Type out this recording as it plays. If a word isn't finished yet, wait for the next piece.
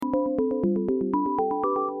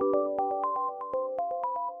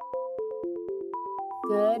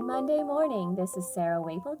Good Monday morning. This is Sarah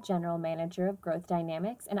Wapel, General Manager of Growth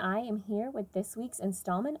Dynamics, and I am here with this week's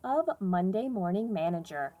installment of Monday Morning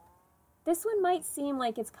Manager. This one might seem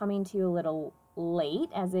like it's coming to you a little late,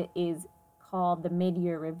 as it is called the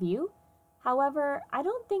mid-year review. However, I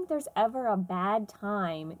don't think there's ever a bad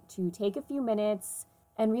time to take a few minutes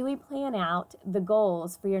and really plan out the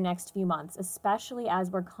goals for your next few months, especially as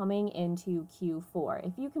we're coming into Q4.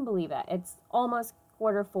 If you can believe it, it's almost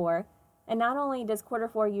quarter four. And not only does quarter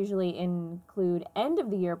four usually include end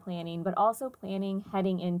of the year planning, but also planning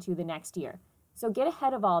heading into the next year. So get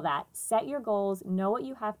ahead of all that, set your goals, know what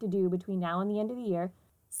you have to do between now and the end of the year,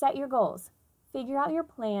 set your goals, figure out your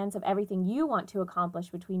plans of everything you want to accomplish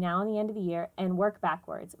between now and the end of the year, and work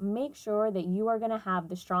backwards. Make sure that you are going to have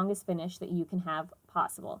the strongest finish that you can have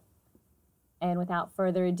possible. And without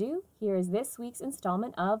further ado, here is this week's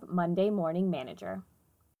installment of Monday Morning Manager.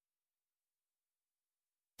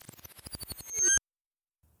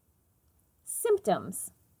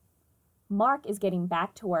 Symptoms. Mark is getting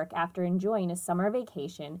back to work after enjoying a summer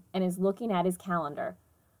vacation and is looking at his calendar.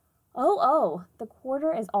 The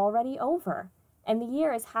quarter is already over, and the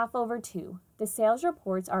year is half over too. The sales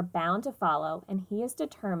reports are bound to follow, and he is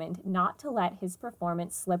determined not to let his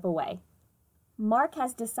performance slip away. Mark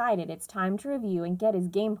has decided it's time to review and get his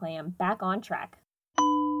game plan back on track.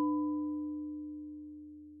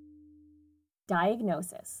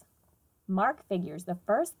 Diagnosis. Mark figures the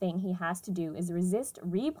first thing he has to do is resist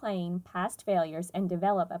replaying past failures and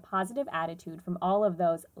develop a positive attitude from all of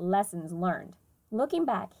those lessons learned. Looking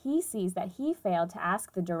back, he sees that he failed to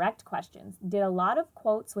ask the direct questions, did a lot of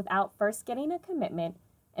quotes without first getting a commitment,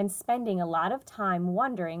 and spending a lot of time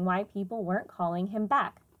wondering why people weren't calling him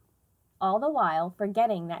back. All the while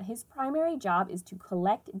forgetting that his primary job is to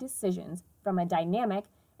collect decisions from a dynamic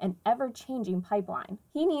and ever-changing pipeline.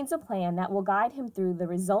 He needs a plan that will guide him through the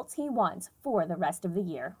results he wants for the rest of the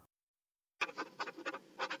year.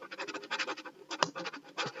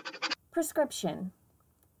 Prescription.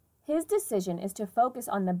 His decision is to focus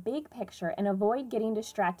on the big picture and avoid getting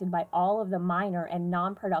distracted by all of the minor and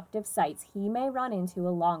non-productive sites he may run into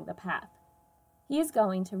along the path. He is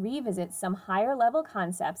going to revisit some higher-level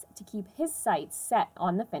concepts to keep his sights set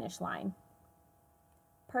on the finish line.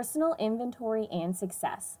 Personal inventory and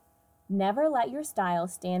success. Never let your style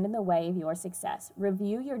stand in the way of your success.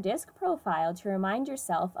 Review your DISC profile to remind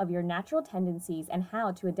yourself of your natural tendencies and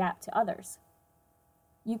how to adapt to others.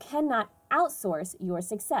 You cannot outsource your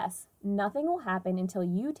success. Nothing will happen until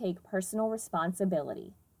you take personal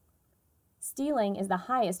responsibility. Stealing is the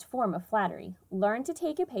highest form of flattery. Learn to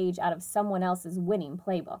take a page out of someone else's winning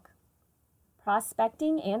playbook.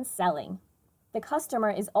 Prospecting and selling. The customer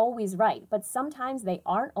is always right, but sometimes they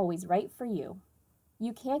aren't always right for you.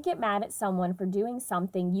 You can't get mad at someone for doing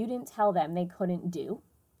something you didn't tell them they couldn't do.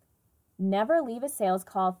 Never leave a sales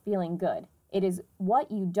call feeling good. It is what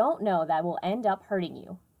you don't know that will end up hurting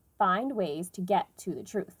you. Find ways to get to the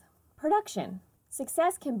truth. Production.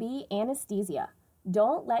 Success can be anesthesia.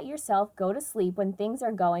 Don't let yourself go to sleep when things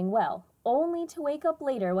are going well, only to wake up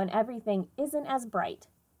later when everything isn't as bright.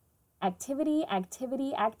 Activity,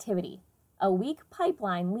 activity, activity. A weak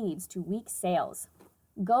pipeline leads to weak sales.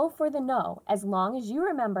 Go for the no, as long as you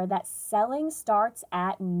remember that selling starts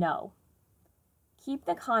at no. Keep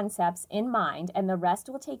the concepts in mind and the rest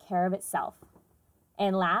will take care of itself.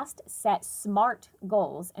 And last, set SMART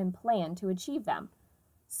goals and plan to achieve them.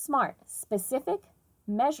 SMART, specific,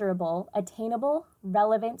 measurable, attainable,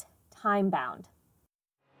 relevant, time-bound.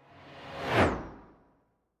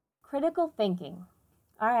 Critical thinking.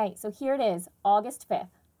 All right, so here it is, August 5th.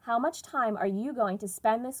 How much time are you going to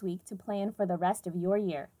spend this week to plan for the rest of your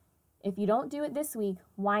year? If you don't do it this week,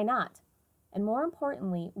 why not? And more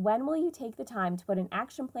importantly, when will you take the time to put an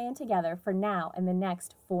action plan together for now and the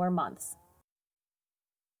next 4 months?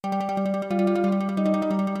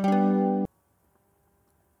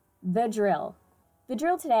 The drill. The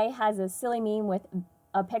drill today has a silly meme with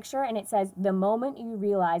a picture and it says, "The moment you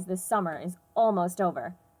realize the summer is almost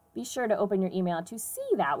over." Be sure to open your email to see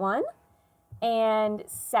that one. And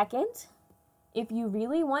second, if you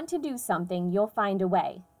really want to do something, you'll find a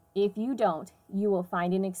way. If you don't, you will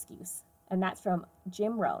find an excuse. And that's from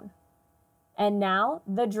Jim Rohn. And now,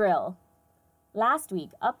 the drill. Last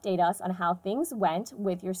week, update us on how things went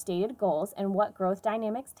with your stated goals and what growth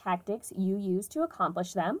dynamics tactics you use to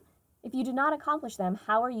accomplish them. If you did not accomplish them,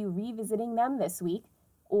 how are you revisiting them this week?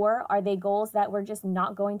 Or are they goals that were just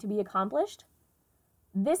not going to be accomplished?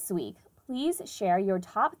 This week, please share your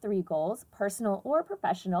top 3 goals, personal or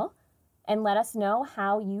professional, and let us know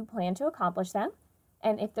how you plan to accomplish them,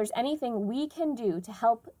 and if there's anything we can do to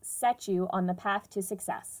help set you on the path to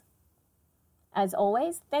success. As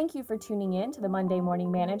always, thank you for tuning in to the Monday Morning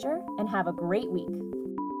Manager and have a great week.